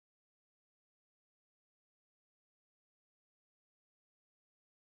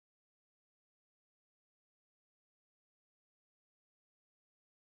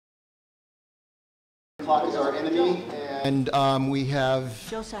clock is our enemy, and we have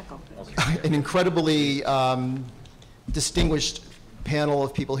Sacco. an incredibly distinguished panel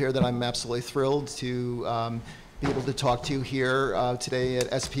of people here that I'm absolutely thrilled to be able to talk to here today at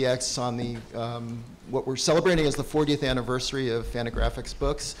SPX on the what we're celebrating as the 40th anniversary of Fantagraphics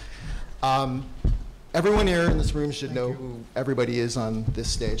Books. Everyone here in this room should know who everybody is on this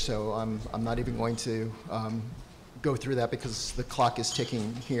stage, so I'm not even going to go through that because the clock is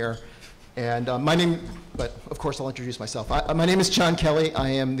ticking here. And but of course I'll introduce myself. My name is John Kelly. I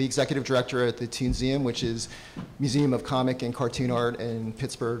am the executive director at the Toonseum, which is Museum of Comic and Cartoon Art in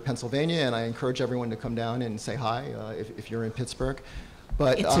Pittsburgh, Pennsylvania, and I encourage everyone to come down and say hi if you're in Pittsburgh.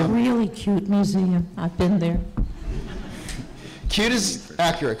 But it's a really cute museum. I've been there. Cute is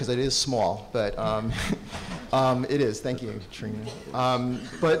accurate because it is small, but it is. Thank you, Trina.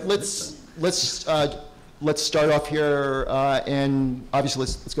 But let's start off here, and obviously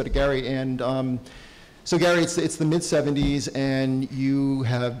let's go to Gary. And so Gary, it's the mid-'70s, and you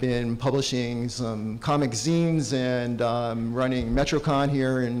have been publishing some comic zines and running MetroCon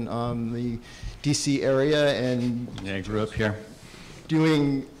here in the DC area, and yeah, I grew up here.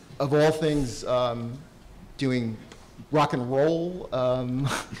 Doing, of all things, doing rock and roll, a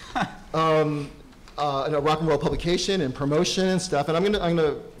rock and roll publication and promotion and stuff. And I'm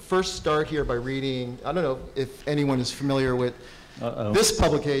gonna first start here by reading, I don't know if anyone is familiar with this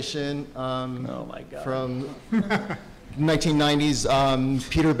publication oh my God. From 1990s.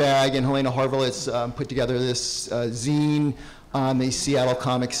 Peter Bagg and Helena Harvelitz put together this zine on the Seattle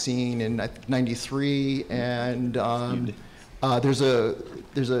comic scene in '93, and there's a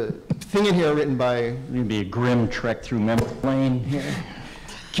thing in here written by, Maybe a grim trek through memory lane here.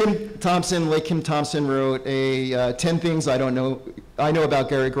 Kim Thompson wrote a 10 things I know about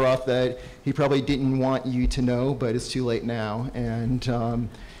Gary Groth that he probably didn't want you to know, but it's too late now. And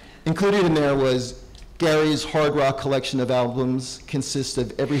included in there was Gary's hard rock collection of albums consists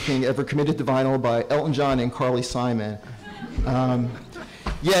of everything ever committed to vinyl by Elton John and Carly Simon.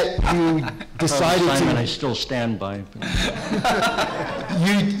 Yet you decided Simon, to. I still stand by.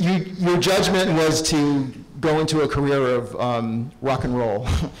 Your judgment was to go into a career of rock and roll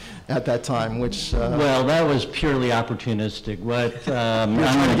at that time, which well, that was purely opportunistic. What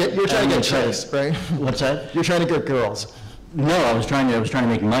you're trying to get chicks, right? What's that? You're trying to get girls. No, I was trying to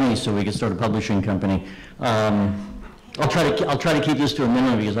make money so we could start a publishing company. I'll try to keep this to a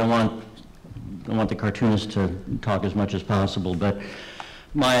minimum because I want the cartoonists to talk as much as possible. But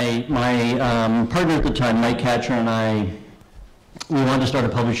my partner at the time, Mike Catcher, and I, we wanted to start a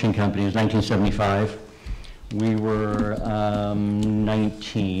publishing company. It was 1975. We were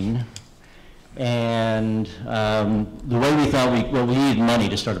 19, and the way we thought we needed money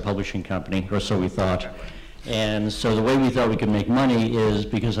to start a publishing company, or so we thought. And so the way we thought we could make money is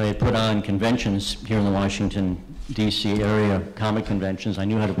because I had put on conventions here in the Washington, D.C. area, comic conventions. I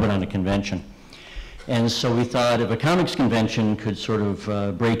knew how to put on a convention. And so we thought if a comics convention could sort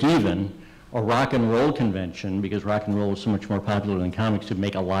of break even, a rock and roll convention, because rock and roll was so much more popular than comics, would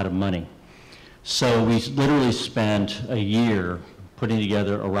make a lot of money. So we literally spent a year putting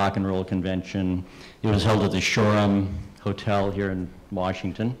together a rock and roll convention. It was held at the Shoreham Hotel here in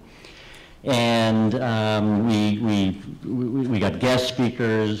Washington. And we got guest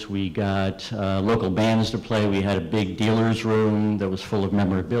speakers, we got local bands to play, we had a big dealer's room that was full of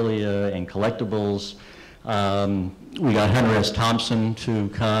memorabilia and collectibles. We got Hunter S. Thompson to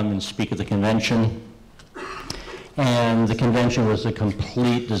come and speak at the convention. And the convention was a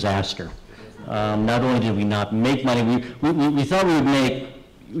complete disaster. Not only did we not make money, we thought we would make,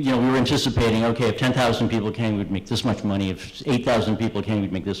 we were anticipating, okay, if 10,000 people came, we'd make this much money. If 8,000 people came,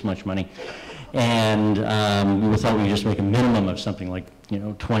 we'd make this much money. And we thought we'd just make a minimum of something like,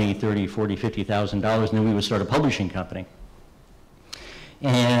 $20, $30, $40, $50,000, and then we would start a publishing company.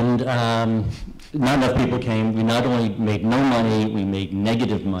 And not enough people came. We not only made no money, we made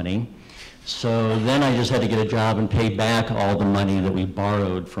negative money. So then I just had to get a job and pay back all the money that we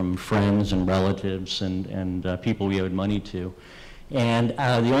borrowed from friends and relatives and people we owed money to. And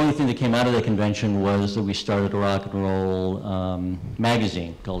the only thing that came out of the convention was that we started a rock and roll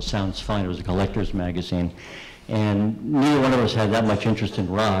magazine called Sounds Fine. It was a collector's magazine. And neither one of us had that much interest in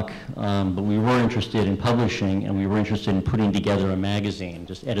rock, but we were interested in publishing, and we were interested in putting together a magazine,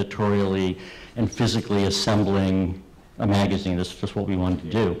 just editorially and physically assembling a magazine. That's just what we wanted to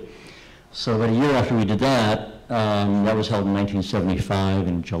do. So about a year after we did that, that was held in 1975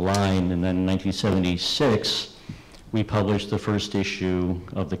 in July, and then in 1976, we published the first issue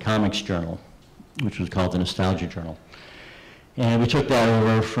of the Comics Journal, which was called the Nostalgia Journal. And we took that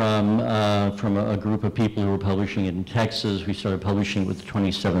over from a group of people who were publishing it in Texas. We started publishing it with the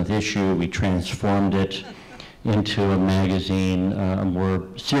 27th issue. We transformed it into a magazine, a more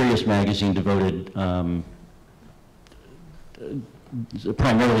serious magazine devoted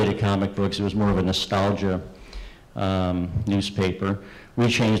primarily to comic books. It was more of a nostalgia newspaper. We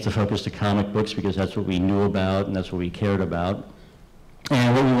changed the focus to comic books because that's what we knew about and that's what we cared about.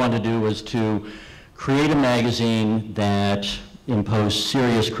 And what we wanted to do was to create a magazine that imposed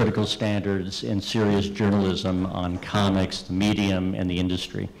serious critical standards and serious journalism on comics, the medium, and the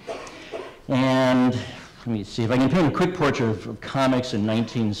industry. And let me see, if I can paint a quick portrait of comics in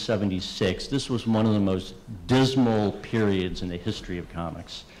 1976, this was one of the most dismal periods in the history of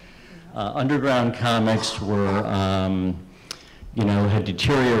comics. Underground comics were, had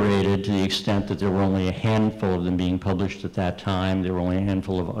deteriorated to the extent that there were only a handful of them being published at that time. There were only a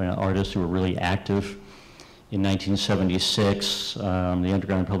handful of artists who were really active. In 1976, the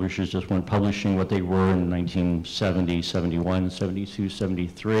underground publishers just weren't publishing what they were in 1970, 71, 72,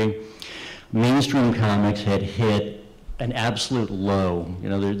 73. Mainstream comics had hit an absolute low.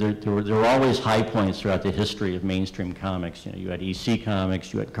 There were always high points throughout the history of mainstream comics. You had EC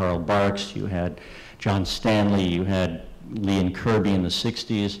Comics, you had Carl Barks, you had John Stanley, you had Lee and Kirby in the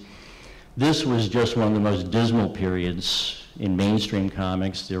 60s. This was just one of the most dismal periods in mainstream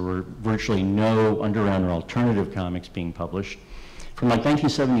comics. There were virtually no underground or alternative comics being published. From like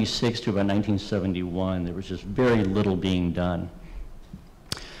 1976 to about 1971, there was just very little being done.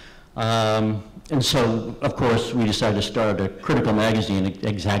 And so, of course, we decided to start a critical magazine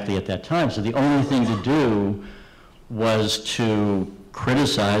exactly at that time. So the only thing to do was to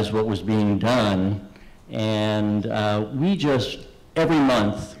criticize what was being done. And we just, every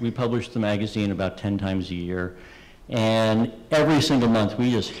month, we published the magazine about 10 times a year. And every single month,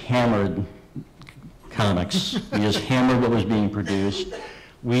 we just hammered comics. We just hammered what was being produced.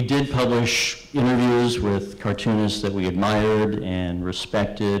 We did publish interviews with cartoonists that we admired and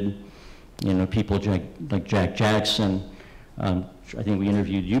respected, people like Jack Jackson. I think we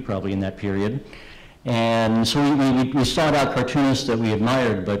interviewed you probably in that period. And so we sought out cartoonists that we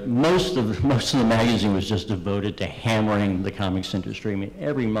admired, but most of the magazine was just devoted to hammering the comics industry. I mean,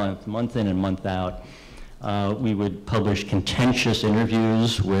 every month, month in and month out, we would publish contentious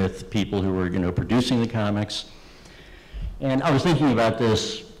interviews with people who were, producing the comics. And I was thinking about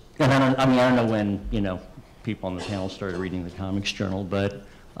this, and I don't know when, people on the panel started reading the Comics Journal, but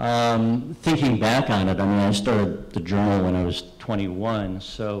thinking back on it, I started the journal when I was 21,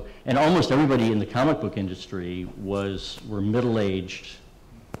 so, and almost everybody in the comic book industry were middle-aged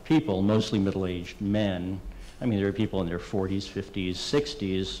people, mostly middle-aged men. There were people in their 40s, 50s,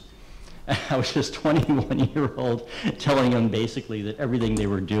 60s. I was just 21-year-old telling them basically that everything they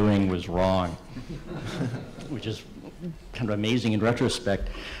were doing was wrong, which is kind of amazing in retrospect,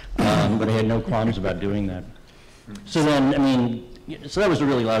 but I had no qualms about doing that. So then, so that was a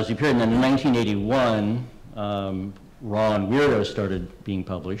really lousy period. And then in 1981, Raw and Weirdo started being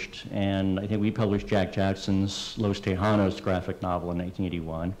published, and I think we published Jack Jackson's Los Tejanos graphic novel in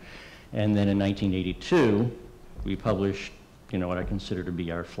 1981. And then in 1982, we published, what I consider to be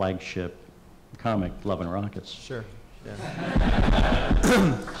our flagship comic, Love and Rockets. Sure. Yeah.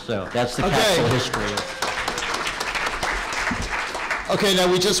 So that's the capsule history of. Okay,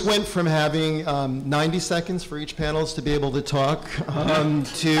 now we just went from having 90 seconds for each panelist to be able to talk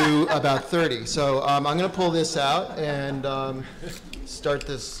to about 30. So I'm going to pull this out and start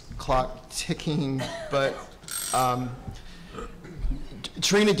this clock ticking. But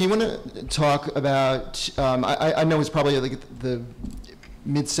Trina, do you want to talk about, I know it's probably like the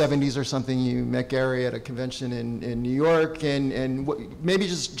mid-70s or something, you met Gary at a convention in New York, and maybe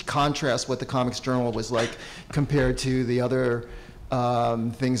just contrast what the Comics Journal was like compared to the other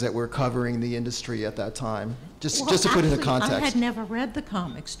things that were covering the industry at that time, just to put it into context. I had never read the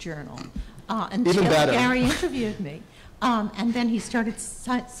Comics Journal until Even better. Gary interviewed me. And then he started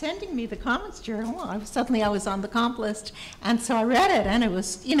sending me the Comics Journal. Suddenly I was on the comp list, and so I read it, and it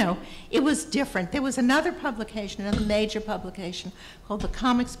was, it was different. There was another publication, another major publication, called the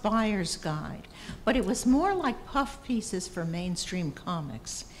Comics Buyer's Guide, but it was more like puff pieces for mainstream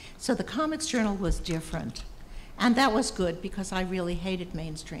comics. So the Comics Journal was different. And that was good because I really hated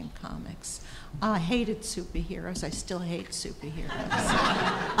mainstream comics. I hated superheroes. I still hate superheroes.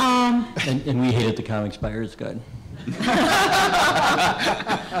 And we hated the Comics Buyer's Guide.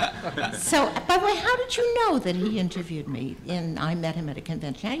 So, by the way, how did you know that he interviewed me? I met him at a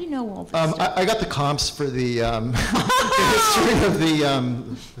convention. How do you know all this stuff? I got the comps for the, the history of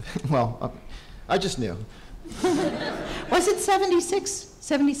the, I just knew. Was it 76,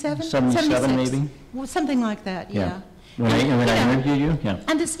 77? 77 maybe? Well, something like that, yeah. When I interviewed you? Yeah.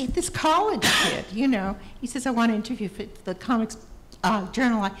 And this college kid, you know, he says, I want to interview for the comics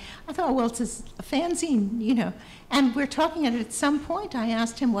journal. I thought, well, it's a fanzine, you know. And we're talking, and at some point I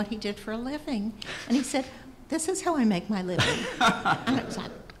asked him what he did for a living. And he said, this is how I make my living. And I was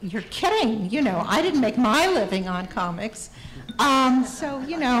like, you're kidding, you know, I didn't make my living on comics. So,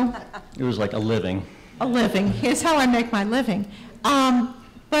 you know. It was like a living. A living. Here's how I make my living.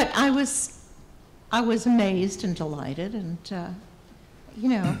 But I was amazed and delighted, and, you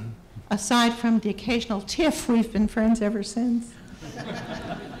know, aside from the occasional tiff, we've been friends ever since.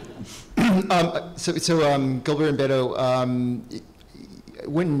 Gilbert and Beto, I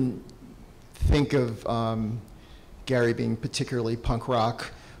wouldn't think of Gary being particularly punk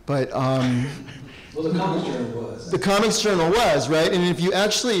rock, but well, the Comics Journal was. The Comics Journal was, right? And if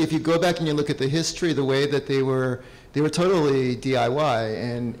you go back and you look at the history, the way that they were totally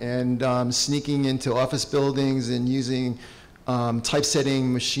DIY and sneaking into office buildings and using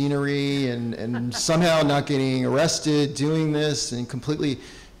typesetting machinery and somehow not getting arrested doing this and completely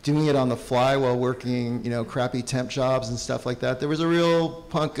doing it on the fly while working, you know, crappy temp jobs and stuff like that. There was a real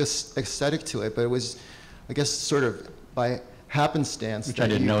punk aesthetic to it, but it was, I guess, sort of by happenstance. Which I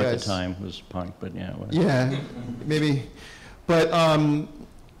didn't know at the time was punk, but yeah. Yeah, maybe. But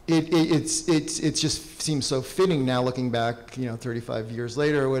it just seems so fitting now, looking back, you know, 35 years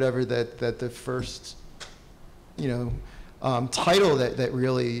later or whatever, that the first, you know, title that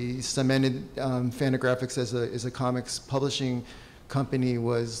really cemented Fantagraphics as a comics publishing company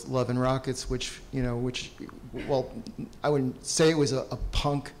was Love and Rockets, which, well, I wouldn't say it was a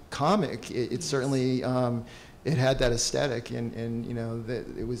punk comic. It certainly, it had that aesthetic, and you know, that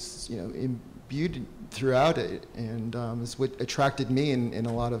it was, you know, imbued throughout it, and it's what attracted me and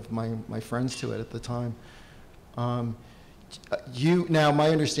a lot of my friends to it at the time. Now, my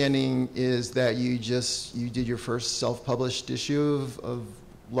understanding is that you did your first self-published issue of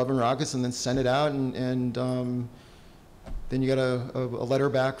Love and Rockets and then sent it out, and then you got a letter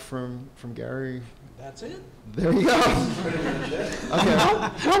back from Gary. That's it. There you go. Okay.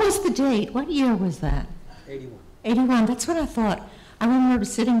 What was the date? What year was that? 81. 81, that's what I thought. I remember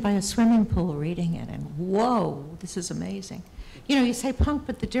sitting by a swimming pool reading it, and whoa, this is amazing. You know, you say punk,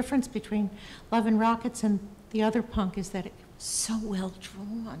 but the difference between Love and Rockets and the other punk is that it was so well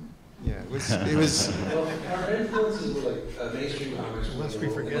drawn. Yeah, it was. Well, our influences were like mainstream comics. Lest we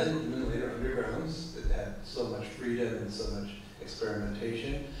forget. And then later undergrounds that had so much freedom and so much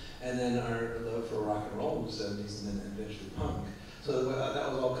experimentation. And then our love for rock and roll was 70s, and then eventually punk. So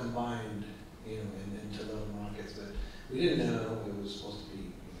that was all combined, you know, into Love and Rockets. But we didn't know it was supposed to be,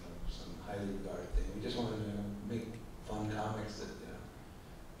 you know, some highly regarded thing. We just wanted to make fun comics that, you know,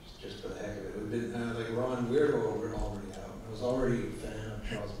 just for the heck of it. It would have been like Ron Weirdo already out. I was already a fan of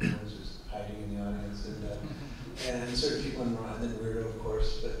Charles Burns, just hiding in the audience, and certain people in Ron, and then Weirdo, of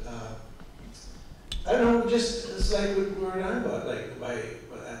course. But I don't know, just it's like what we were talking about. Like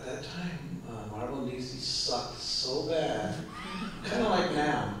at that time, Marvel and DC sucked so bad. Kind of like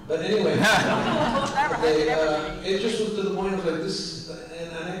now, but anyway, it just was to the point of like this,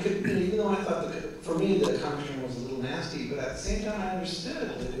 and I could, even though I thought that for me the comic journal was a little nasty, but at the same time I understood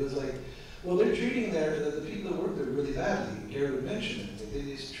that it was like, well, they're treating the people that work there really badly. Gary would mention it. They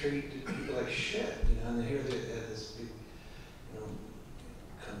just treat people like shit, you know, and they hear they had this big, you know,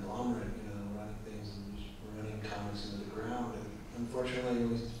 conglomerate, you know, running things and just running comics into the ground, and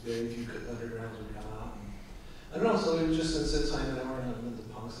unfortunately, very few undergrounds would come out. I don't know, so it was just since Simon and I were in the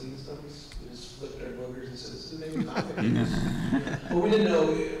punk scene and stuff, we just flipped our boogers and said, this is maybe comic. But we didn't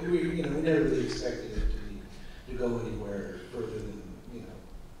know, we never really expected it to go anywhere further than, you know,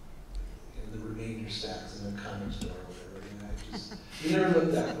 in the remainder stacks in the comic store or whatever. You know, we never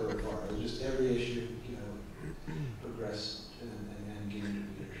looked that far. It was just every issue, you know, progressed and gained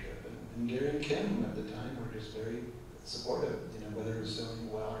leadership. And Gary and Kim at the time were just very supportive, you know, whether it was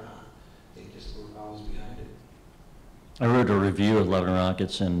selling well or not. They just were always behind it. I wrote a review of Love and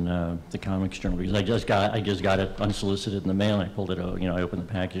Rockets in the Comics Journal because I just got it unsolicited in the mail. And I pulled it out, you know, I opened the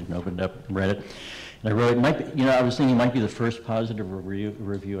package and opened it up and read it. And I wrote, it might be, you know, I was thinking it might be the first positive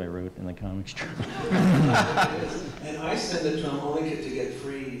review I wrote in the Comics Journal. And I sent it to them only to get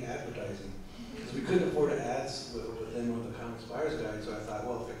free advertising because we couldn't afford ads within the Comics Buyer's Guide. So I thought,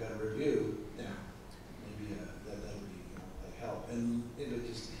 well, if I got a review, yeah, maybe that would be, you know, like help. And it would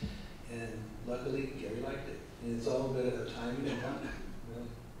just, and luckily Gary liked it. And it's all a bit of timing and luck, really.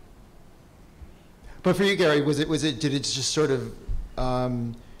 But for you, Gary, did it just sort of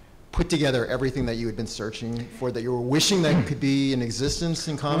put together everything that you had been searching for, that you were wishing that could be in existence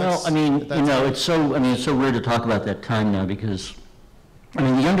in comics? Well, I mean, you know, it's so weird to talk about that time now because, I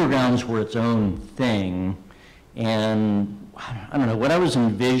mean, the undergrounds were its own thing, And I don't know, what I was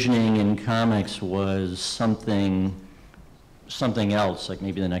envisioning in comics was something else, like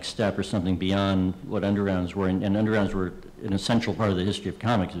maybe the next step or something beyond what undergrounds were. And undergrounds were an essential part of the history of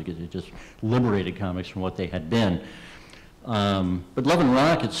comics because it just liberated comics from what they had been. But Love and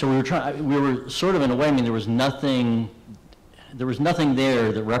Rockets, so we were sort of in a way, I mean, there was nothing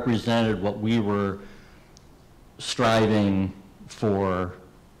there that represented what we were striving for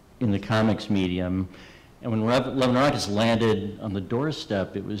in the comics medium. And when Love and Rockets landed on the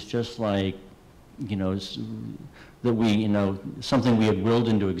doorstep, it was just like, you know, that we, you know, something we had willed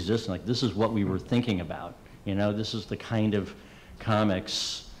into existence. Like, this is what we were thinking about. You know, this is the kind of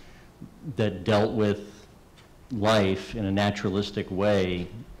comics that dealt with life in a naturalistic way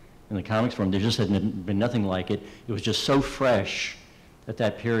in the comics form. There just had been nothing like it. It was just so fresh at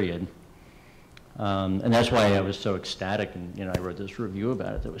that period. And that's why I was so ecstatic, and, you know, I wrote this review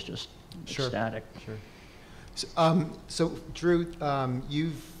about it that was just ecstatic. Sure. So Drew,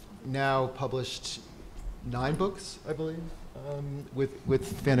 you've now published 9 books, I believe,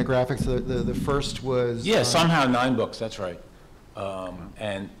 with Fantagraphics. The first was... Yeah, somehow 9 books, that's right.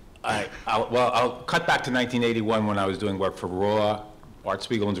 And I'll cut back to 1981 when I was doing work for Raw, Art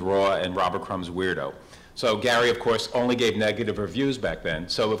Spiegelman's Raw, and Robert Crumb's Weirdo. So Gary, of course, only gave negative reviews back then.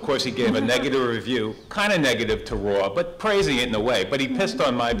 So, of course, he gave a negative review, kind of negative to Raw, but praising it in a way. But he pissed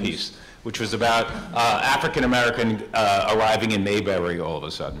on my piece, which was about African-American arriving in Mayberry all of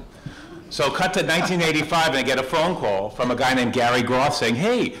a sudden. So cut to 1985, and I get a phone call from a guy named Gary Groth saying,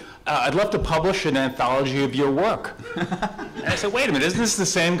 hey, I'd love to publish an anthology of your work. And I said, wait a minute, isn't this the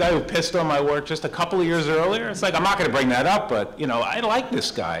same guy who pissed on my work just a couple of years earlier? It's like, I'm not going to bring that up, but, you know, I like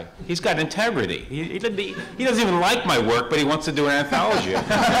this guy. He's got integrity. He doesn't even like my work, but he wants to do an anthology.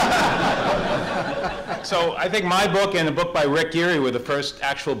 So I think my book and a book by Rick Geary were the first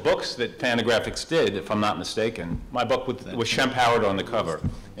actual books that Fantagraphics did, if I'm not mistaken. My book with Shemp Howard on the cover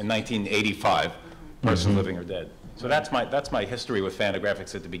in 1985, Person Living or Dead. So that's my history with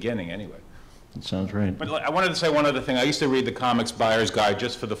Fantagraphics at the beginning, anyway. That sounds right. But I wanted to say one other thing. I used to read the Comics Buyer's Guide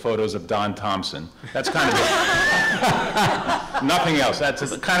just for the photos of Don Thompson. That's kind of nothing else.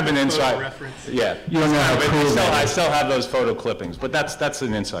 That's kind of an inside reference. Yeah, you don't know how cool I still have those photo clippings, but that's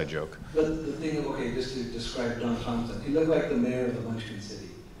an inside joke. But the thing, okay, just to describe Don Thompson, he looked like the mayor of the Munchkin City.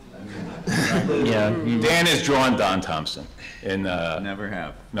 Yeah. Dan has drawn Don Thompson. Never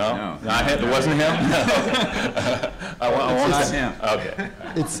have. No? It wasn't him? I won't say him. Okay.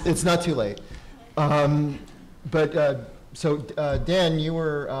 It's not too late. So Dan, you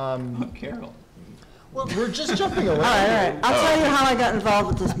were... Carol. Well, we're just jumping around. All right. I'll tell you how I got involved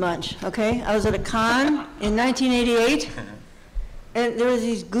with this bunch, okay? I was at a con in 1988, and there was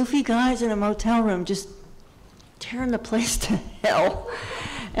these goofy guys in a motel room just tearing the place to hell.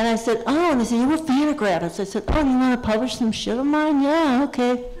 And I said, oh, and they said, you were Fantagraphics. I said, oh, you want to publish some shit of mine? Yeah,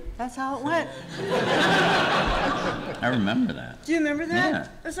 okay. That's how it went. I remember that. Do you remember that? Yeah.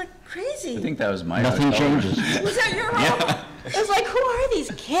 It was like crazy. I think that was my Nothing hotel room. changes. Was that your home? Yeah. It was like, who are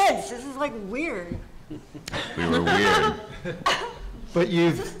these kids? This is like weird. We were weird. But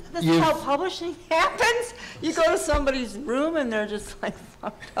This is how publishing happens? You go to somebody's room and they're just like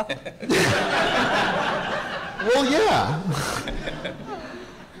fucked up. Well, yeah.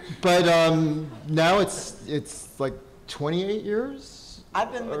 But now it's like 28 years?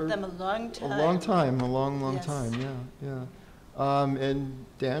 I've been with them a long time. A long time, Yes. time, yeah. And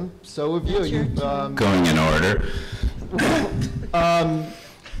Dan, so have you. It's your turn. Going in order.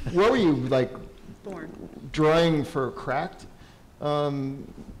 What were you, like, Born. drawing for Cracked around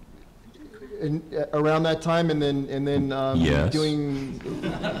that time, and then Yes.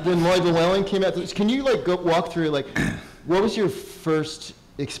 then Lloyd Llewellyn came out. Can you like walk through, like, what was your first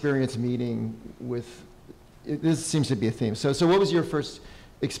experience meeting with? This seems to be a theme. So what was your first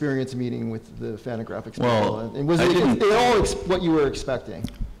experience meeting with the Fantagraphics Panel? Well, And was it all what you were expecting?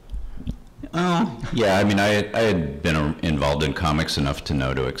 Yeah, I mean, I had been involved in comics enough to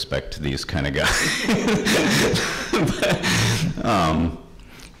know to expect these kind of guys.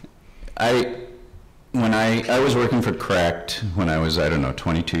 When I was working for Cracked when I was, I don't know,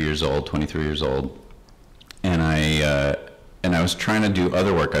 22 years old, 23 years old, and I was trying to do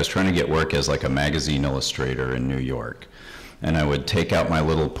other work. I was trying to get work as like a magazine illustrator in New York. And I would take out my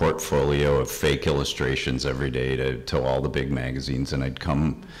little portfolio of fake illustrations every day to all the big magazines, and I'd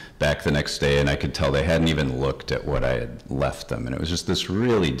come back the next day and I could tell they hadn't even looked at what I had left them. And it was just this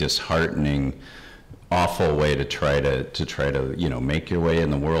really disheartening, awful way to try to you know, make your way in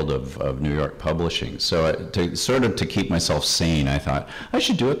the world of New York publishing. So to keep myself sane, I thought I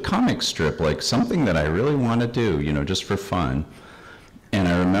should do a comic strip, like something that I really want to do, you know, just for fun. And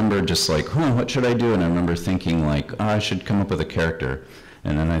I remember just like, what should I do? And I remember thinking like, I should come up with a character.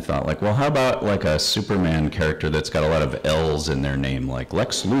 And then I thought like, well, how about like a Superman character that's got a lot of L's in their name, like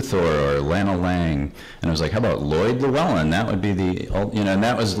Lex Luthor or Lana Lang. And I was like, how about Lloyd Llewellyn? That would be the, and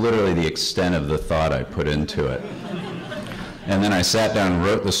that was literally the extent of the thought I put into it. And then I sat down and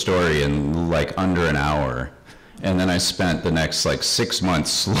wrote the story in like under an hour. And then I spent the next like 6 months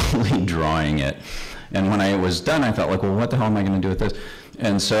slowly drawing it. And when I was done, I thought like, well, what the hell am I going to do with this?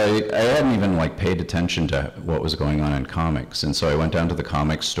 And so I hadn't even like paid attention to what was going on in comics. And so I went down to the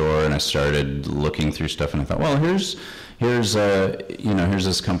comic store and I started looking through stuff, and I thought, well, here's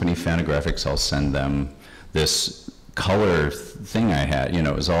this company, Fantagraphics. I'll send them this color thing I had.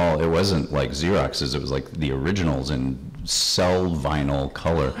 It wasn't like Xerox's. It was like the originals in cell vinyl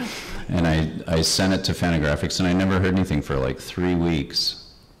color. And I sent it to Fantagraphics, and I never heard anything for like 3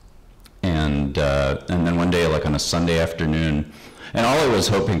 weeks. And then one day, like on a Sunday afternoon, and all I was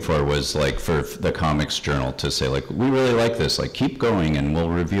hoping for was like for the Comics Journal to say like, we really like this, like keep going and we'll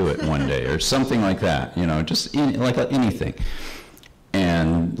review it one day, or something like that, just like anything.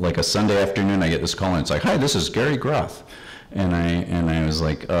 And like a Sunday afternoon, I get this call and it's like, hi, this is Gary Groth. And I was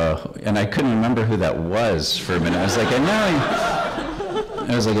like, and I couldn't remember who that was for a minute. I was like,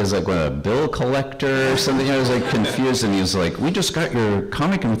 is like what, a bill collector or something? I was like confused, and he was like, we just got your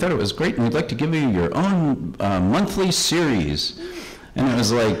comic and we thought it was great and we'd like to give you your own monthly series. And it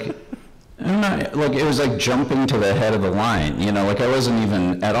was like, it was like jumping to the head of the line, like I wasn't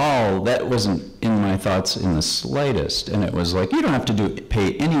even at all, that wasn't in my thoughts in the slightest. And it was like, you don't have to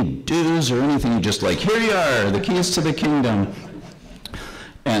pay any dues or anything, you just like, here you are, the keys to the kingdom.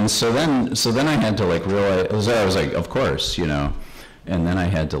 And so then I had to like realize, I was like, of course, and then I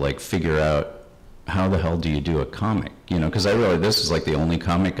had to like figure out how the hell do you do a comic, because I realized this is like the only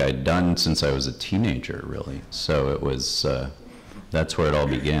comic I'd done since I was a teenager, really. So it was, that's where it all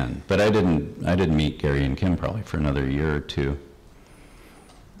began. But I didn't meet Gary and Kim probably for another year or two,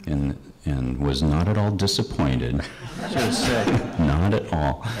 and was not at all disappointed. Should say. Not at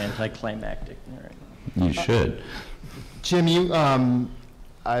all. Anticlimactic. All right. You should. Jim, you,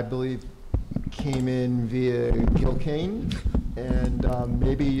 I believe, came in via Gil Kane, and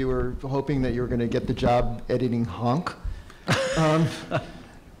maybe you were hoping that you were going to get the job editing Honk.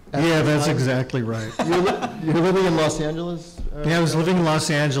 Yeah, that's exactly right. You're living in Los Angeles? Yeah, I was living in Los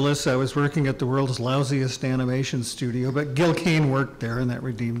Angeles. I was working at the world's lousiest animation studio, but Gil Kane worked there, and that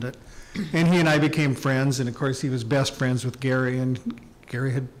redeemed it. And he and I became friends, and of course he was best friends with Gary, and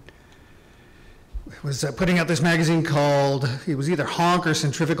Gary was putting out this magazine called, it was either Honk or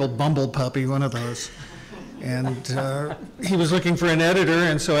Centrifugal Bumble Puppy, one of those. And he was looking for an editor,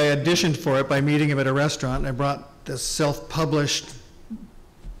 and so I auditioned for it by meeting him at a restaurant, and I brought this self-published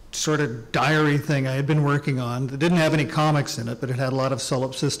sort of diary thing I had been working on. It didn't have any comics in it, but it had a lot of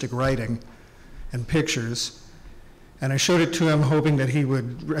solipsistic writing and pictures. And I showed it to him hoping that he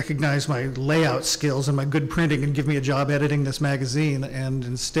would recognize my layout skills and my good printing and give me a job editing this magazine. And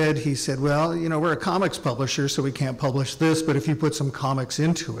instead he said, well, we're a comics publisher, so we can't publish this, but if you put some comics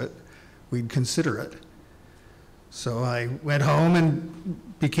into it, we'd consider it. So I went home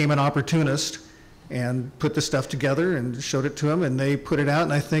and became an opportunist and put the stuff together and showed it to them, and they put it out.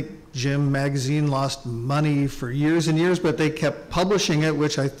 And I think Jim Magazine lost money for years and years, but they kept publishing it,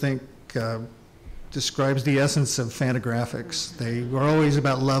 which I think describes the essence of Fantagraphics. They were always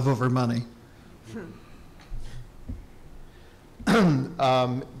about love over money.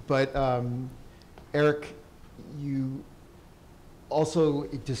 Eric, you also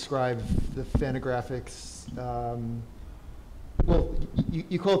describe the Fantagraphics, well,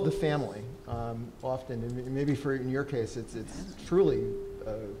 you call it the family often, and maybe in your case, it's truly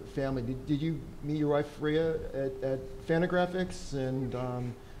a family. Did you meet your wife, Rhea, at Fantagraphics? And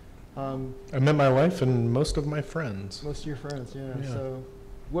I met my wife and most of my friends. Most of your friends, yeah. So,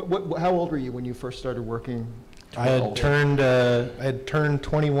 how old were you when you first started working? I had turned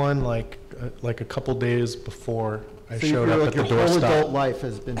 21 like a couple days before I showed up at the doorstop. Your whole adult life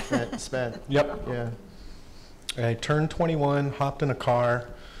has been spent. Yep. Yeah. I turned 21, hopped in a car,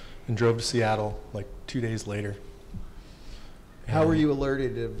 and drove to Seattle like 2 days later. How were you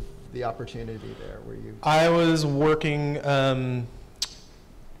alerted of the opportunity there? Were you? I was working.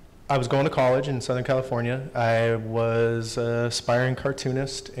 I was going to college in Southern California. I was an aspiring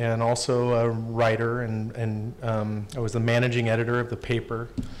cartoonist and also a writer, and I was the managing editor of the paper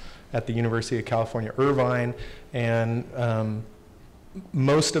at the University of California, Irvine, and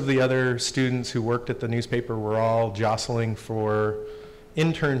most of the other students who worked at the newspaper were all jostling for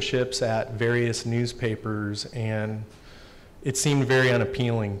internships at various newspapers, and it seemed very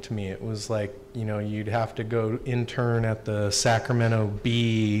unappealing to me. It was like, you know, you'd have to go intern at the Sacramento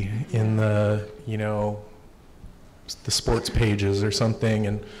Bee in the, you know, the sports pages or something,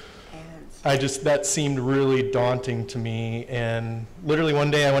 and that seemed really daunting to me. And literally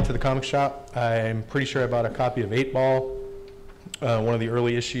one day I went to the comic shop. I'm pretty sure I bought a copy of 8-Ball, one of the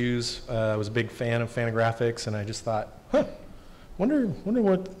early issues. I was a big fan of Fantagraphics, and I just thought, wonder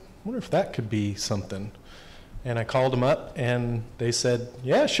if that could be something. And I called them up, and they said,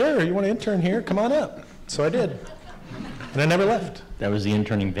 yeah, sure, you want to intern here? Come on up. So I did. And I never left. That was the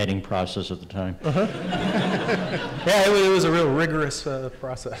interning vetting process at the time. Yeah, it was a real rigorous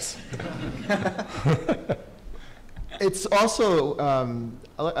process. It's also,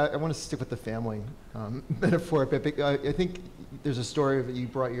 I want to stick with the family metaphor a bit. I think there's a story of you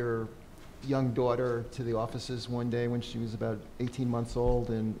brought your young daughter to the offices one day when she was about 18 months old,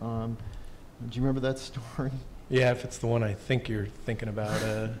 and do you remember that story? Yeah, if it's the one I think you're thinking about.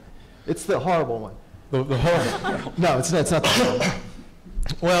 It's the horrible one. The horrible. No, it's not the horrible one.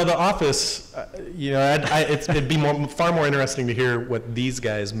 Well, The Office, you know, it'd be far more interesting to hear what these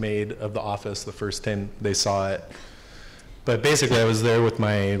guys made of The Office the first time they saw it. But basically, I was there with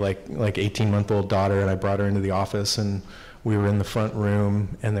my like 18-month-old daughter, and I brought her into the office, and we were in the front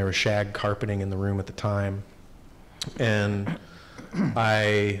room, and there was shag carpeting in the room at the time, and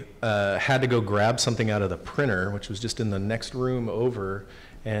I had to go grab something out of the printer, which was just in the next room over.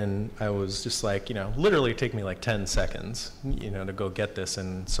 And I was just like, you know, literally take me like 10 seconds, you know, to go get this.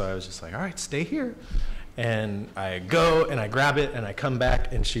 And so I was just like, all right, stay here. And I go and I grab it and I come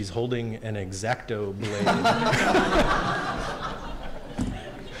back and she's holding an X-Acto blade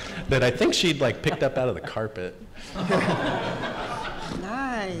that I think she'd like picked up out of the carpet.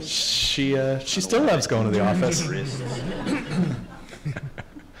 Nice. She still loves going to the office.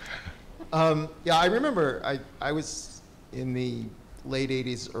 Yeah, I remember I was in the late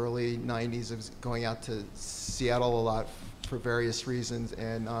 80s, early 90s. I was going out to Seattle a lot for various reasons,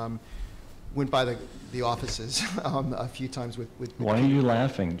 and went by the offices a few times with Why are you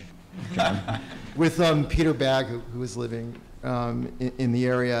laughing, John? with Peter Bagg, who was living in the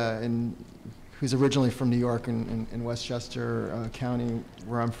area, and who's originally from New York in Westchester County,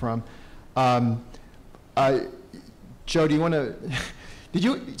 where I'm from. Joe, do you want to?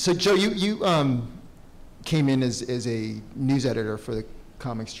 So Joe, you came in as a news editor for the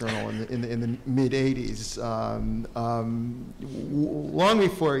Comics Journal in the mid '80s, long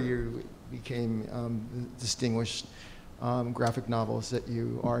before you became the distinguished graphic novelist that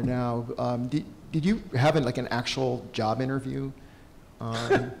you are now. Did you have an actual job interview?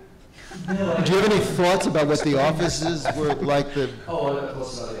 Do you have any thoughts about what the offices were like? Oh, I got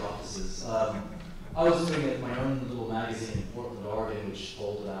thoughts about the offices. I was doing my own little magazine in Portland, Oregon, which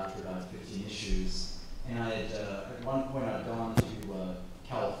folded after about 15 issues. And I had, at one point, I'd gone to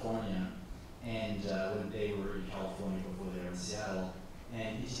California, and when they were in California before they were in Seattle,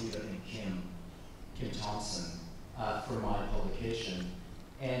 and interviewed, I think, Kim Thompson for my publication.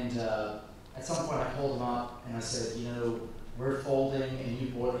 And at some point, I called him up, and I said, you know, we're folding, and you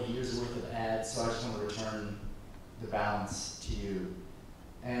bought a year's worth of ads, so I just want to return the balance to you.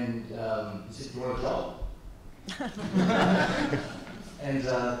 And he said, do you want a job? And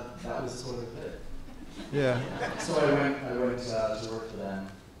that was sort of it. Yeah. So I went to work for them.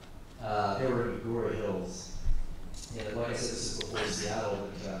 They were in Glory Hills. Yeah, like I said, this is before Seattle,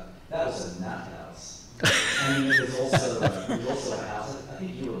 but that was a nut house. I mean, there was also a house. I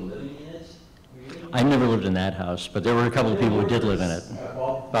think you were living in it. I never lived in that house, but there were a couple of people who did live in it.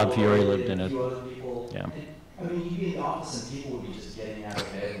 Bob Fiore lived in it. A few other people. Yeah. And, I mean, you'd be in the office and people would be just getting out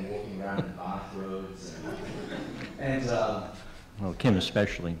of bed and walking around in bathrobes. And Well, Kim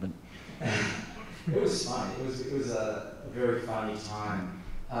especially, but. It was fun. It was a very funny time.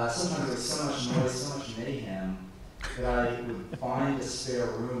 Sometimes there was so much noise, so much mayhem, that I would find a spare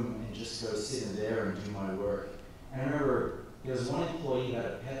room and just go sit in there and do my work. And I remember there was one employee who had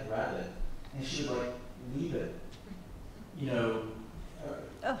a pet rabbit, and she would leave it, you know,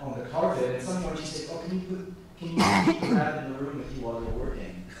 on the carpet. And at some point she said, "Oh, can you keep the rabbit in the room with you while you're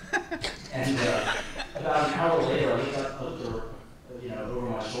working?" And about an hour later, I looked over, you know, over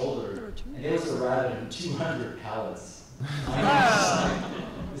my shoulder, and there was a rabbit in 200 pallets.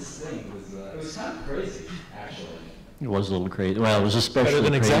 This thing was, it was kind of crazy, actually. It was a little crazy. Well, it was especially Better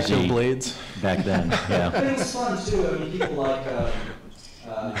than crazy X-Acto blades back then. Yeah. But it was fun too. I mean, people like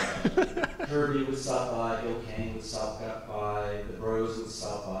Kirby would stop by, Bill Kane would stop by, the Bros would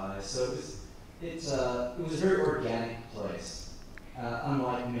stop by. So it was a very organic place,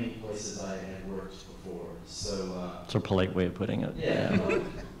 unlike many places I had worked before. So It's a polite way of putting it. yeah,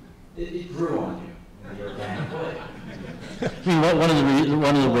 it grew on you the organic way. I mean,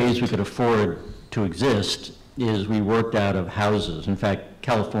 one of the ways we could afford to exist is we worked out of houses. In fact,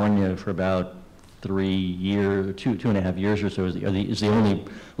 California for about 3 years, 2.5 years or so is the only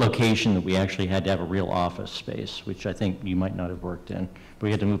location that we actually had to have a real office space, which I think you might not have worked in. But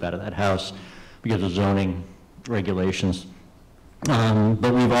we had to move out of that house because of zoning regulations.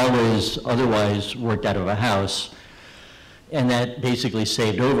 But we've always otherwise worked out of a house, and that basically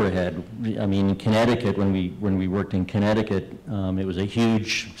saved overhead. I mean, in Connecticut, when we worked in Connecticut, it was a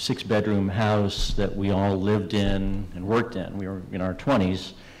huge 6-bedroom house that we all lived in and worked in. We were in our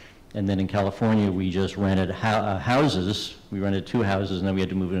 20s. And then in California, we just rented houses. We rented 2 houses, and then we had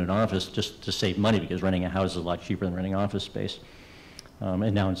to move in an office just to save money, because renting a house is a lot cheaper than renting office space.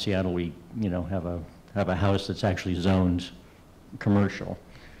 And now in Seattle, we have a house that's actually zoned commercial.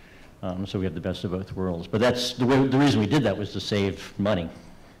 So we have the best of both worlds. But that's the reason we did that was to save money.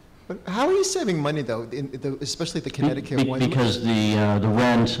 But how are you saving money, though, especially the Connecticut one? Because the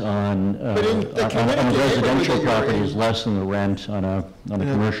rent on a residential property is less than the rent on a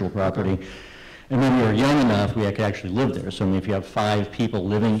commercial property. And when we were young enough, we could actually live there. So I mean, if you have 5 people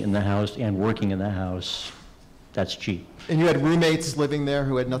living in the house and working in the house, that's cheap. And you had roommates living there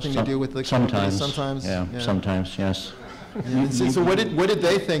who had nothing to do with the sometimes. Sometimes? Yeah, sometimes, yes. Yeah. So what did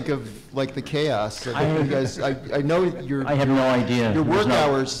they think of, like, the chaos? I know your I have no idea. Your work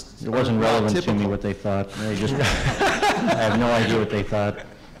hours. It wasn't relevant to me what they thought. I have no idea what they thought.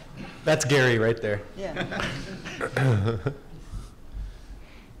 That's Gary right there. Yeah.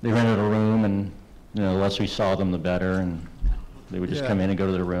 They rented a room, and the less we saw them, the better, and they would just come in and go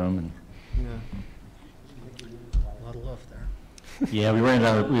to their room. And A lot of love there. yeah, we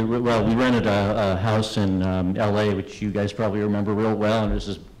rented a house in L.A., which you guys probably remember real well, and it was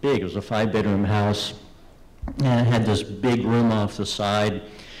this big. It was a 5-bedroom house, and it had this big room off the side,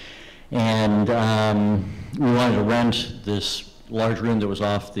 and we wanted to rent this large room that was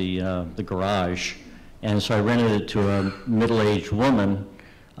off the garage, and so I rented it to a middle-aged woman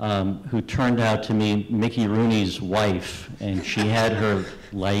who turned out to be Mickey Rooney's wife, and she had her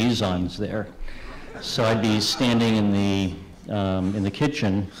liaisons there. So I'd be standing in the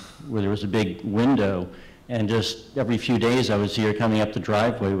kitchen where there was a big window, and just every few days I would see her coming up the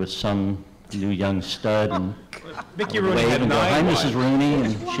driveway with some new young stud, and Mickey I would Rooney wave had and go, 9 "Hi, wives. Mrs. Rooney,"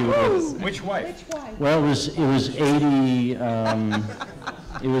 and she would. Which wife? Well, it was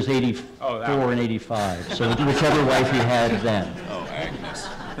 84 and 85. So whichever wife you had then. Oh, Agnes.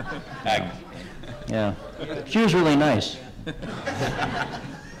 Agnes. Yeah, she was really nice.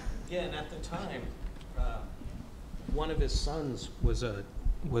 Yeah, and at the time, one of his sons was a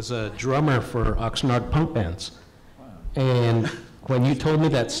drummer for Oxnard punk bands. And when you told me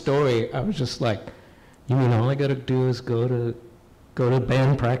that story, I was just like, you mean all I got to do is go to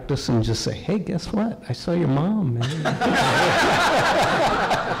band practice and just say, hey, guess what? I saw your mom, man.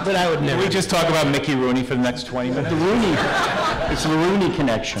 But I would never. Can we just talk about Mickey Rooney for the next 20 minutes? It's the Rooney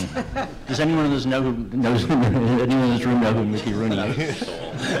connection. Does anyone in this anyone in this room know who Mickey Rooney is?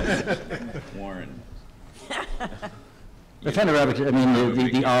 Warren. The Fantagraphics, I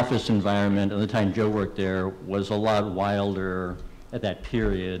mean, the office environment at the time Joe worked there was a lot wilder at that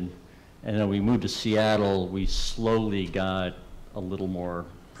period. And then we moved to Seattle, we slowly got a little more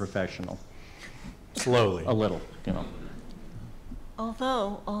professional. Slowly. A little, you know.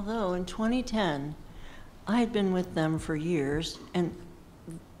 Although in 2010, I had been with them for years, and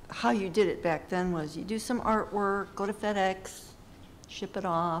how you did it back then was you do some artwork, go to FedEx, ship it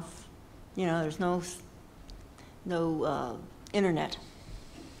off. You know, there's no internet.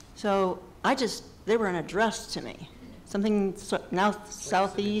 So they were an address to me. Something now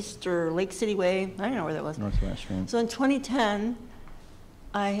Southeast or Lake City Way, I don't know where that was. Northwest, right. So in 2010,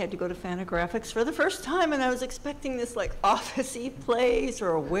 I had to go to Fantagraphics for the first time, and I was expecting this like office-y place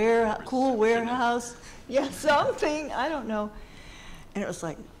or a cool warehouse. Yeah, something, I don't know. And it was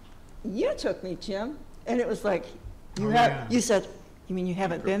like, you took me, Jim. And it was like, you said, you mean you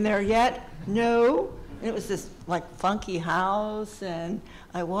haven't been there yet? No. And it was this like funky house, and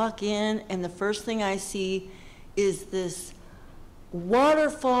I walk in, and the first thing I see is this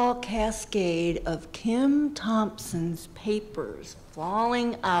waterfall cascade of Kim Thompson's papers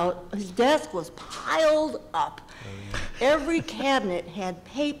falling out. His desk was piled up. Every cabinet had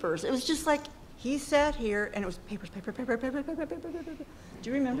papers. It was just like he sat here, and it was papers, paper. Do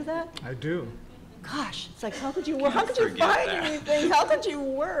you remember that? I do. Gosh, it's like, how could you work? How could you find anything? How could you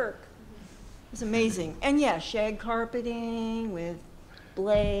work? It was amazing. And yeah, shag carpeting with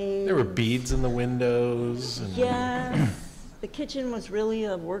blades. There were beads in the windows. And Yes. The kitchen was really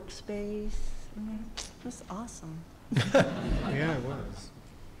a workspace. It was awesome. Yeah, it was.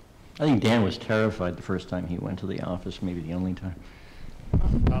 I think Dan was terrified the first time he went to the office, maybe the only time.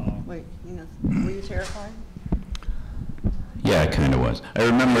 Wait, were you terrified? Yeah, I kind of was. I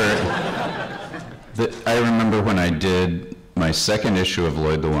remember when I did my second issue of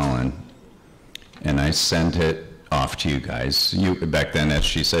Lloyd Llewellyn, and I sent it off to you guys. Back then, as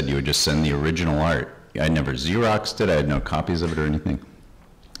she said, you would just send the original art. I never Xeroxed it. I had no copies of it or anything.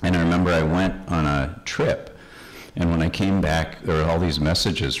 And I remember I went on a trip, and when I came back, there were all these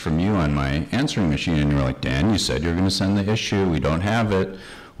messages from you on my answering machine, and you were like, Dan, you said you were going to send the issue. We don't have it.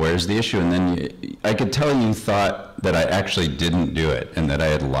 Where's the issue? And then I could tell you thought that I actually didn't do it, and that I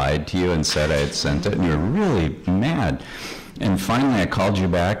had lied to you and said I had sent it, and you were really mad. And finally I called you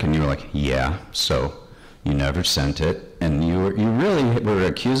back, and you were like, yeah, so you never sent it. And you really were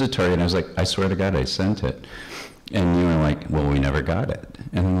accusatory, and I was like, I swear to God I sent it. And you were like, well, we never got it.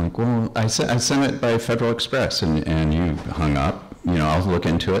 And I'm like, well, I sent it by Federal Express, and you hung up. I'll look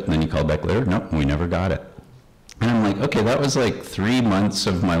into it. And then you called back later, nope, we never got it. And I'm like, okay, that was like 3 months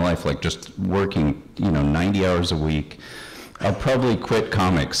of my life, like just working, 90 hours a week. I'll probably quit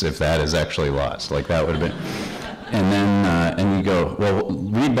comics if that is actually lost. Like that would have been. And then, and you go, well,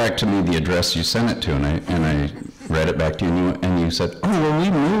 read back to me the address you sent it to, and I read it back to you, and you said, oh, well, we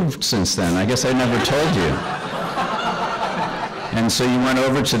moved since then. I guess I never told you. And so you went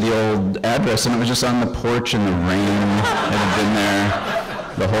over to the old address, and it was just on the porch in the rain. It had been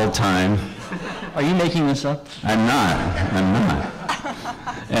there the whole time. Are you making this up? I'm not.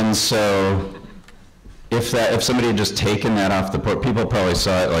 And so, if somebody had just taken that off the porch, people probably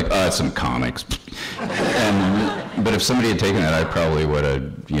saw it like, oh, it's some comics. But if somebody had taken that, I probably would have,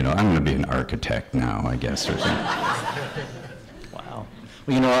 I'm going to be an architect now, I guess, or something. Wow.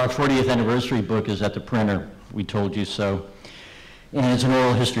 Well, our 40th anniversary book is at the printer. We told you so. And it's an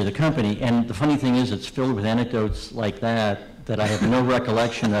oral history of the company. And the funny thing is, it's filled with anecdotes like that I have no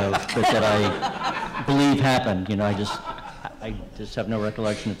recollection of, but that I believe happened. I just have no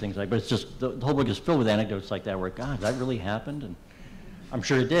recollection of things like. But it's just the whole book is filled with anecdotes like that, where God, that really happened, and I'm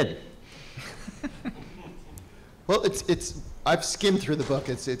sure it did. Well, I've skimmed through the book.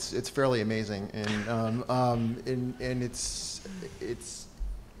 It's fairly amazing, and it's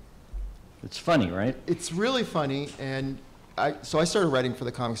funny, right? It's really funny, and so I started writing for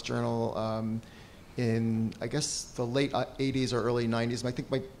the Comics Journal in, I guess, the late 80s or early 90s. I think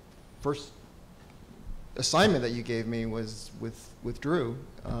my first assignment that you gave me was with Drew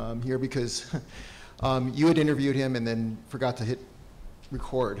here, because you had interviewed him and then forgot to hit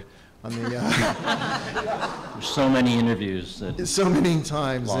record on the. There's so many interviews. So many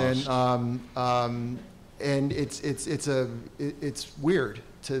times, lost. and it's weird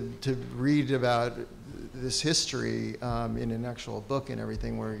to read about this history in an actual book and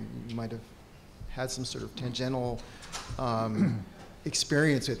everything, where you might have had some sort of tangential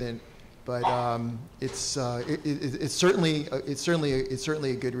experience with it, but it's certainly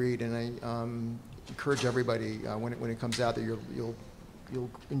a good read, and I encourage everybody when it comes out that you'll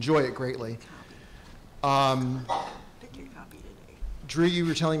enjoy it greatly. Drew, you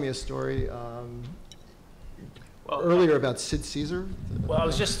were telling me a story earlier about Sid Caesar. Well, I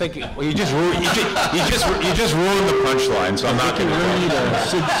was just thinking. Well, you just ruined the punchline, so I'm not going to read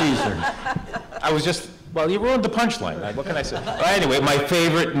Sid Caesar. I was just. Well, you ruined the punchline. What can I say? Well, anyway, my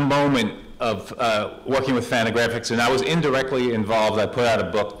favorite moment of working with Fantagraphics, and I was indirectly involved. I put out a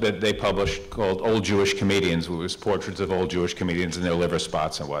book that they published called Old Jewish Comedians, which was portraits of old Jewish comedians and their liver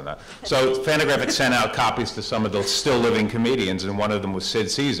spots and whatnot. So Fantagraphics sent out copies to some of the still living comedians, and one of them was Sid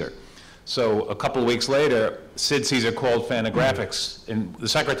Caesar. So a couple of weeks later, Sid Caesar called Fantagraphics, and the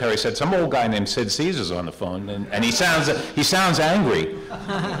secretary said, some old guy named Sid Caesar's on the phone, and he sounds angry.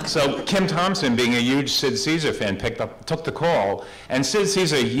 So Kim Thompson, being a huge Sid Caesar fan, took the call, and Sid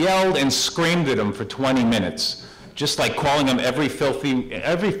Caesar yelled and screamed at him for 20 minutes. Just like calling him every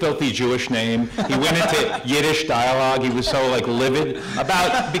filthy Jewish name. He went into Yiddish dialogue. He was so livid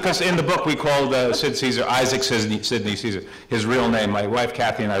because in the book we called Sid Caesar Isaac Sidney Caesar, his real name. My wife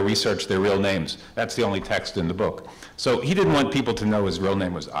Kathy and I researched their real names. That's the only text in the book. So he didn't want people to know his real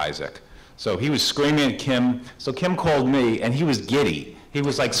name was Isaac. So he was screaming at Kim. So Kim called me, and he was giddy. He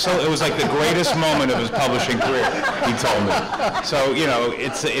was it was like the greatest moment of his publishing career, he told me. So,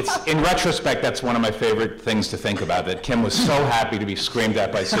 it's in retrospect, that's one of my favorite things to think about, that Kim was so happy to be screamed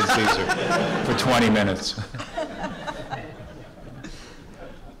at by Sid Caesar for 20 minutes.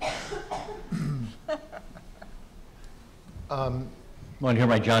 Want to hear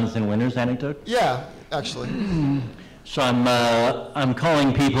my Jonathan Winters anecdote? Yeah, actually. So I'm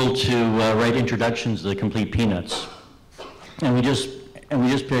calling people to write introductions to the Complete Peanuts, and we just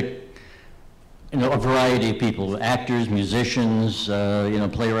pick a variety of people, actors, musicians,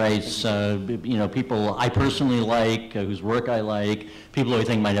 playwrights, people I personally like, whose work I like, people who I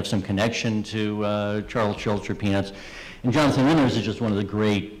think might have some connection to Charles Schulz or Peanuts. And Jonathan Winters is just one of the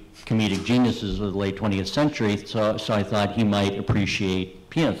great comedic geniuses of the late 20th century, so I thought he might appreciate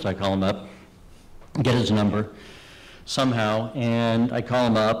Peanuts. So I call him up, get his number somehow, and I call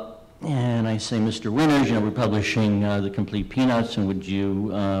him up, and I say, Mr. Winters, we're publishing the complete Peanuts, and would you,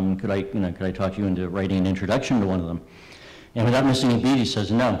 could I talk you into writing an introduction to one of them? And without missing a beat, he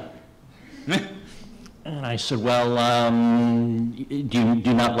says, no. And I said, well, do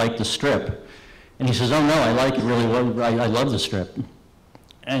you not like the strip? And he says, oh no, I like it really well, I love the strip.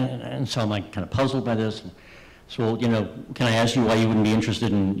 And so I'm like kind of puzzled by this. So, can I ask you why you wouldn't be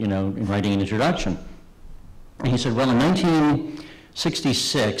interested in writing an introduction? And he said, well, in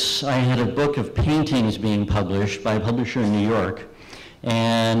 1966, I had a book of paintings being published by a publisher in New York,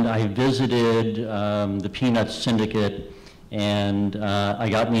 and I visited the Peanuts Syndicate, and I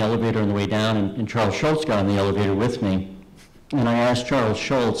got in the elevator on the way down, and Charles Schulz got on the elevator with me, and I asked Charles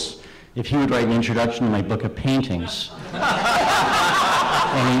Schulz if he would write an introduction to my book of paintings,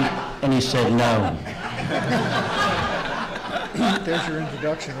 and he said no. There's your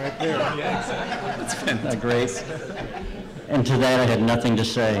introduction right there. Yeah, exactly. That's fantastic. Great. And to that, I had nothing to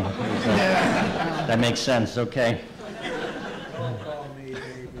say. That makes sense, okay. Don't call me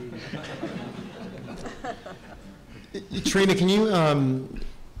baby. Trina, can you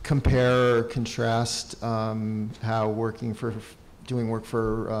compare or contrast how doing work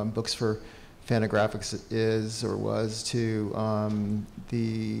for books for Fantagraphics is or was to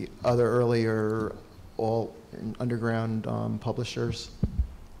the other earlier all underground publishers?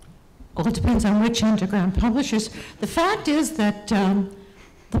 Well, it depends on which underground publishers. The fact is that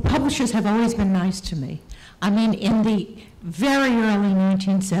the publishers have always been nice to me. I mean, in the very early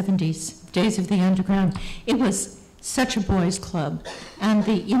 1970s, days of the underground, it was such a boys' club. And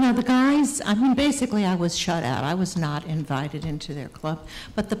the guys, I mean, basically I was shut out. I was not invited into their club.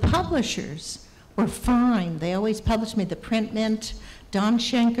 But the publishers were fine. They always published me. The Print Mint, Don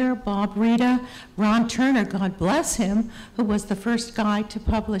Schenker, Bob Rita, Ron Turner, God bless him, who was the first guy to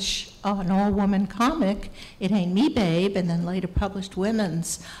publish an all-woman comic, It Ain't Me, Babe, and then later published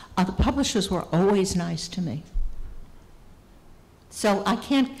women's. The publishers were always nice to me. So I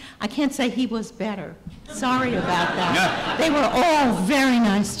can't say he was better. Sorry about that. They were all very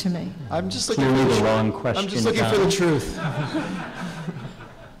nice to me. I'm just looking Clearly for the wrong question. I'm just looking for the truth.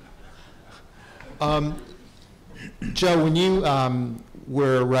 Joe, when you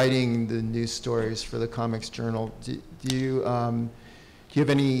were writing the news stories for the Comics Journal, do you have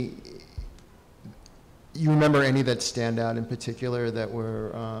any? You remember any that stand out in particular that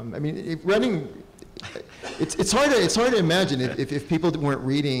were? I mean, running. It's hard to imagine if people weren't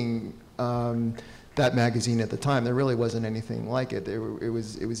reading that magazine at the time. There really wasn't anything like it. It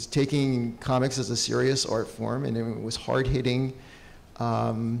was taking comics as a serious art form, and it was hard hitting,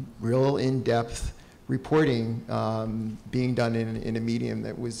 real in depth reporting being done in a medium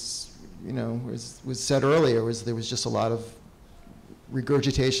that was, was said earlier, there was just a lot of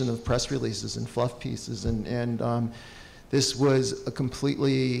regurgitation of press releases and fluff pieces, and this was a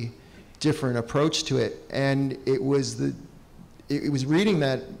completely different approach to it. And it was reading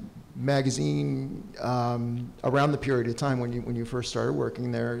that magazine around the period of time when you first started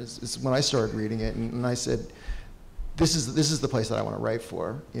working there is when I started reading it, and I said, this is the place that I want to write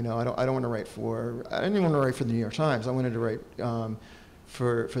for. I don't want to write for. I didn't even want to write for the New York Times. I wanted to write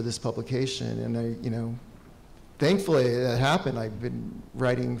for this publication, and thankfully that happened. I've been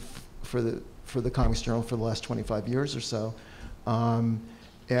writing for the Comics Journal for the last 25 years or so,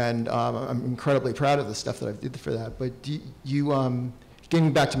 and I'm incredibly proud of the stuff that I did for that. But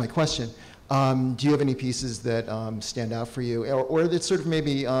getting back to my question, do you have any pieces that stand out for you, or that sort of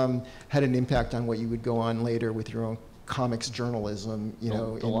maybe had an impact on what you would go on later with your own comics journalism,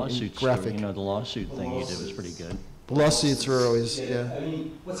 the lawsuits, graphic? the lawsuit thing you did was pretty good. The lawsuits were always, yeah. I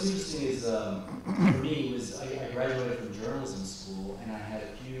mean, what's interesting is, for me, was I graduated from journalism school, and I had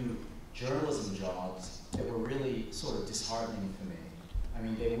a few journalism jobs that were really sort of disheartening for me. I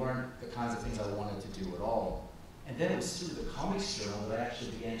mean, they weren't the kinds of things I wanted to do at all. And then it was through the Comics Journal that I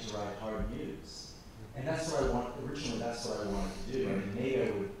actually began to write hard news. And that's what originally that's what I wanted to do. I mean,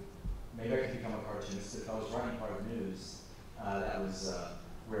 maybe I could become a cartoonist if I was writing hard news. That was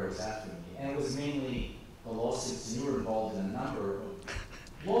where it was at for me. And it was mainly the lawsuits, and you were involved in a number of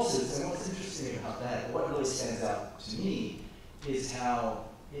lawsuits. And what's interesting about that, what really stands out to me, is how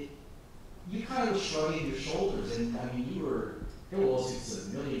you kind of were shrugging your shoulders. And I mean, there were lawsuits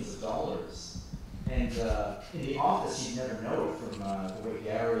of millions of dollars. And in the office, you'd never know it from the way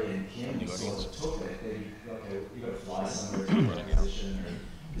Gary and Kim sort of took it. They'd be, okay, you got to fly somewhere to a position, or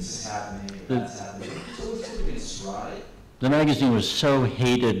this is happening, or that's happening. So it was sort of in stride. The magazine was so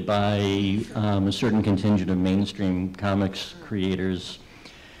hated by a certain contingent of mainstream comics creators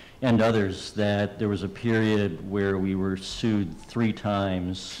and others that there was a period where we were sued 3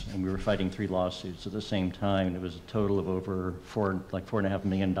 times, and we were fighting 3 lawsuits at the same time. It was a total of over $4.5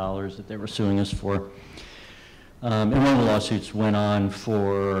 million that they were suing us for. And one of the lawsuits went on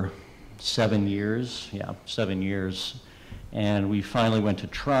for 7 years, 7 years. And we finally went to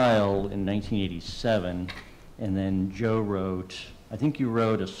trial in 1987, and then Joe wrote, I think you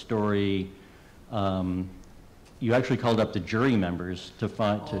wrote a story, you actually called up the jury members to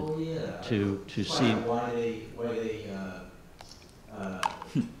find, to see why they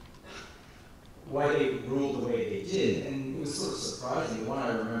ruled the way they did, and it was sort of surprising. The one I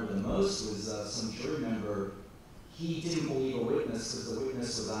remember the most was some jury member. He didn't believe a witness because the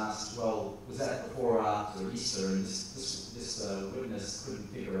witness was asked, "Well, was that before or after Easter?" And this witness couldn't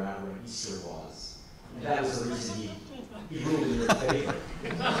figure out when Easter was, and that was the reason he ruled in your favor.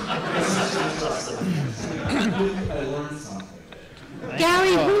 I learned something.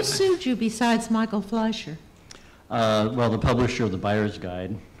 Gary, who sued you besides Michael Fleischer? Well, the publisher of the Buyer's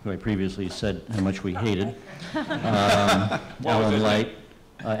Guide, who I previously said how much we hated, Alan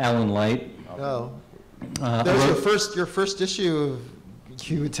Light. Oh. That was your first issue of,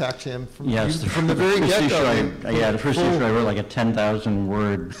 you attacked him from, from the very get-go. The first issue I wrote like a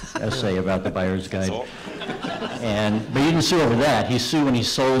 10,000-word essay about the Buyer's Guide. But he didn't sue over that. He sued when he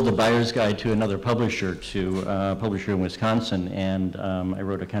sold the Buyer's Guide to another publisher, to a publisher in Wisconsin, and I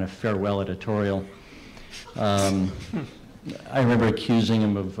wrote a kind of farewell editorial. I remember accusing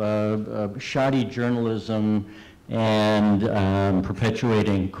him of shoddy journalism and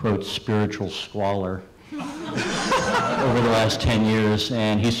perpetuating, quote, spiritual squalor over the last 10 years,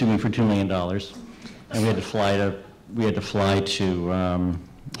 and he sued me for $2 million. And we had to fly to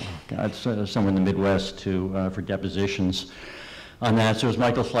somewhere in the Midwest for depositions on that. So it was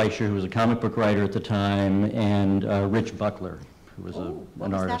Michael Fleischer, who was a comic book writer at the time, and Rich Buckler, who was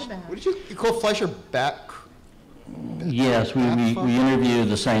an artist. What did you call Fleischer back? Yes, we interviewed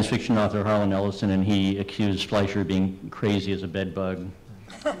the science fiction author Harlan Ellison, and he accused Fleischer of being crazy as a bed bug.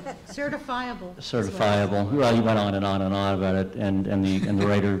 Certifiable. Certifiable. Well, he went on and on and on about it, and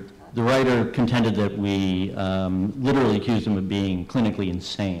the writer contended that we literally accused him of being clinically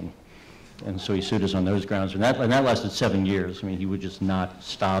insane, and so he sued us on those grounds. And that lasted 7 years. I mean, he would just not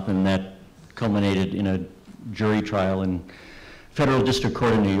stop, and that culminated in a jury trial in federal district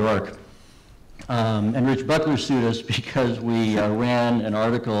court in New York. And Rich Buckler sued us because we ran an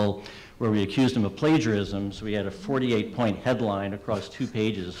article where we accused him of plagiarism. So we had a 48-point headline across 2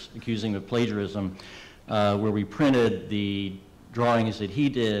 pages accusing him of plagiarism, where we printed the drawings that he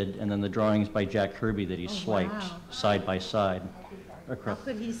did and then the drawings by Jack Kirby that he swiped side by side. How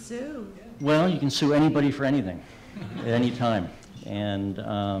could he sue? Well, you can sue anybody for anything at any time. And,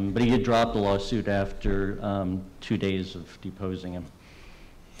 but he did drop the lawsuit after 2 days of deposing him.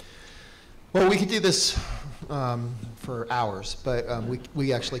 Well, we could do this for hours, but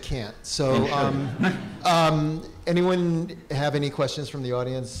we actually can't. So anyone have any questions from the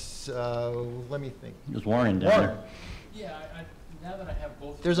audience? Let me think. There's Warren down there. Yeah, now that I have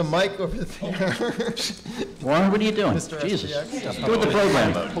both. There's a mic over there. Warren, what are you doing? Mr. Jesus. SPX. Do with the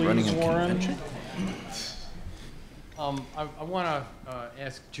program. Please, Warren. I want to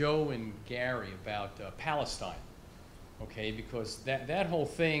ask Joe and Gary about Palestine, okay? Because that whole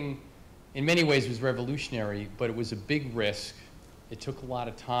thing, in many ways, was revolutionary, but it was a big risk. It took a lot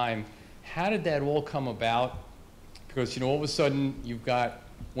of time. How did that all come about? Because, all of a sudden, you've got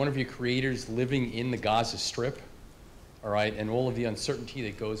one of your creators living in the Gaza Strip, all right, and all of the uncertainty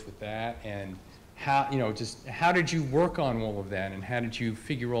that goes with that, and how, just how did you work on all of that, and how did you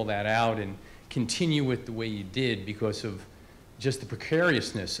figure all that out and continue it the way you did because of just the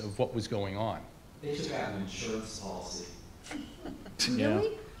precariousness of what was going on? They took out an insurance policy.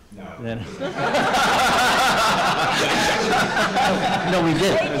 Really? No. No, we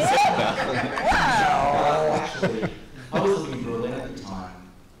did. Actually, I was living in Berlin at the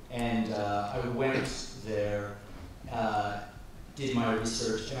time, and I went there, did my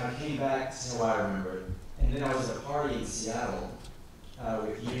research, and I came back to see how I remember it. And then I was at a party in Seattle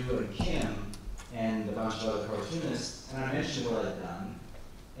with you and Kim and a bunch of other cartoonists, and I mentioned what I'd done.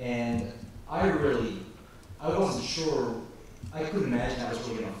 And I wasn't sure. I couldn't imagine that was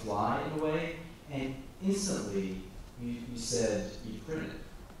really going to fly in a way, and instantly you said you'd print it.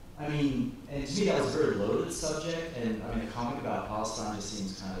 I mean, and to me that was a very loaded subject, and I mean, a comic about Palestine just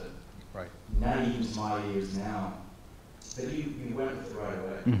seems kind of Right. Not even to my ears now. But you went with it right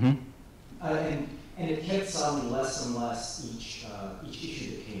away. Mm-hmm. And it kept selling less and less each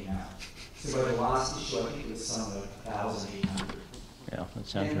issue that came out. So by the last issue, I think it was something like 1,800. Yeah, that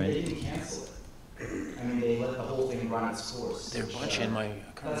sounds and right. They didn't cancel it. I mean, they let the whole thing run its course. There are a bunch in my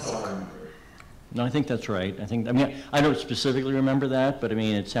That's all I remember. No, I think that's right. I mean, I don't specifically remember that, but I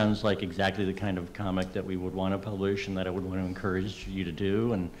mean, it sounds like exactly the kind of comic that we would want to publish and that I would want to encourage you to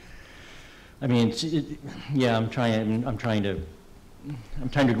do. And I mean, yeah, I'm trying to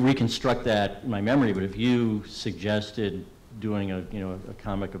reconstruct that in my memory. But if you suggested doing a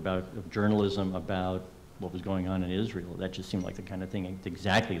comic of journalism about what was going on in Israel, that just seemed like the kind of thing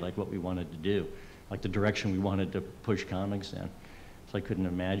exactly like what we wanted to do, like the direction we wanted to push comics in. So I couldn't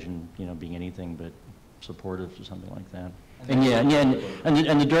imagine, being anything but supportive or something like that. And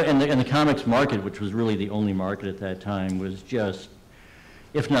the comics market, which was really the only market at that time, was just,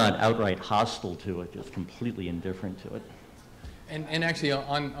 if not outright hostile to it, just completely indifferent to it. And actually,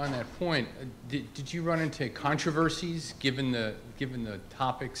 on that point, did you run into controversies given the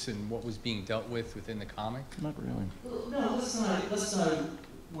topics and what was being dealt with within the comic? Not really. Well, no, less than I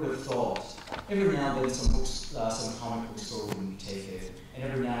would have thought. Every now and then, some comic book store wouldn't take it, and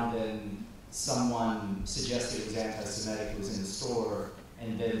every now and then, someone suggested it was anti-Semitic, it was in the store,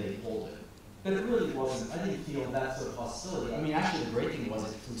 and then they pulled it. But it really wasn't. I didn't feel that sort of hostility. I mean, actually, the great thing was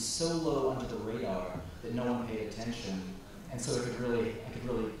it flew so low under the radar that no one paid attention. And so I could really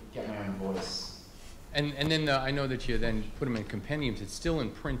get my own voice. And then I know that you then put them in compendiums. It's still in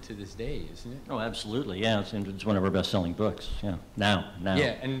print to this day, isn't it? Oh, absolutely. Yeah, it's one of our best-selling books. Yeah, now.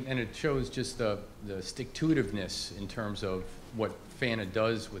 Yeah, and it shows just the stick-to-itiveness in terms of what Fanta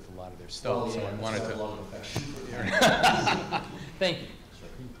does with a lot of their stuff. Oh, yeah, so I wanted to. a lot of affection. Thank you.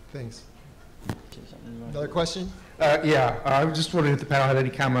 Thanks. Another question? Yeah, I was just wondering if the panel had any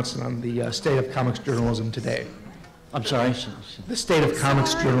comments on the state of comics journalism today. I'm sorry? The state of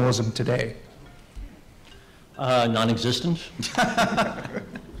comics journalism today. Non-existent.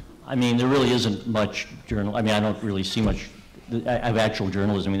 I mean, there really isn't much I don't really see much of actual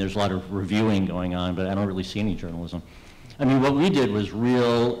journalism. I mean, there's a lot of reviewing going on, but I don't really see any journalism. I mean, what we did was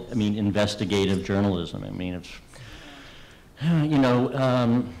real, investigative journalism. I mean, it's,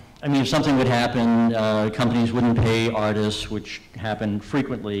 if something would happen, companies wouldn't pay artists, which happened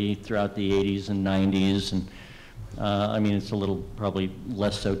frequently throughout the 80s and 90s, and it's a little probably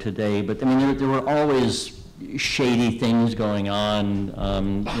less so today, but there were always shady things going on,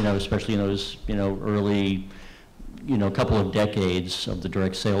 especially in those, early, couple of decades of the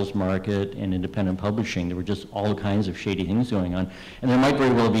direct sales market and independent publishing. There were just all kinds of shady things going on. And there might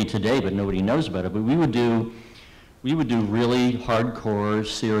very well be today, but nobody knows about it. But we would do really hardcore,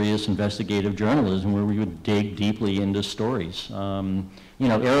 serious investigative journalism where we would dig deeply into stories.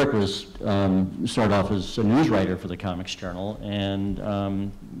 Eric was started off as a news writer for the Comics Journal, and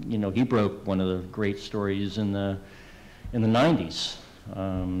he broke one of the great stories in the 90s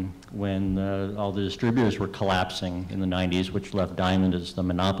when all the distributors were collapsing in the 90s, which left Diamond as the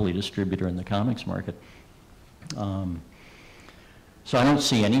monopoly distributor in the comics market. So I don't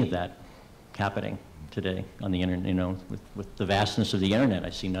see any of that happening today on the internet. With the vastness of the internet,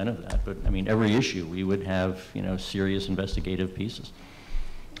 I see none of that. But every issue we would have serious investigative pieces.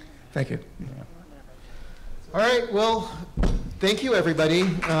 Thank you. Yeah. All right, well, thank you, everybody.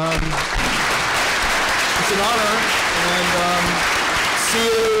 It's an honor, and see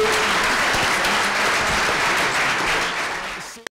you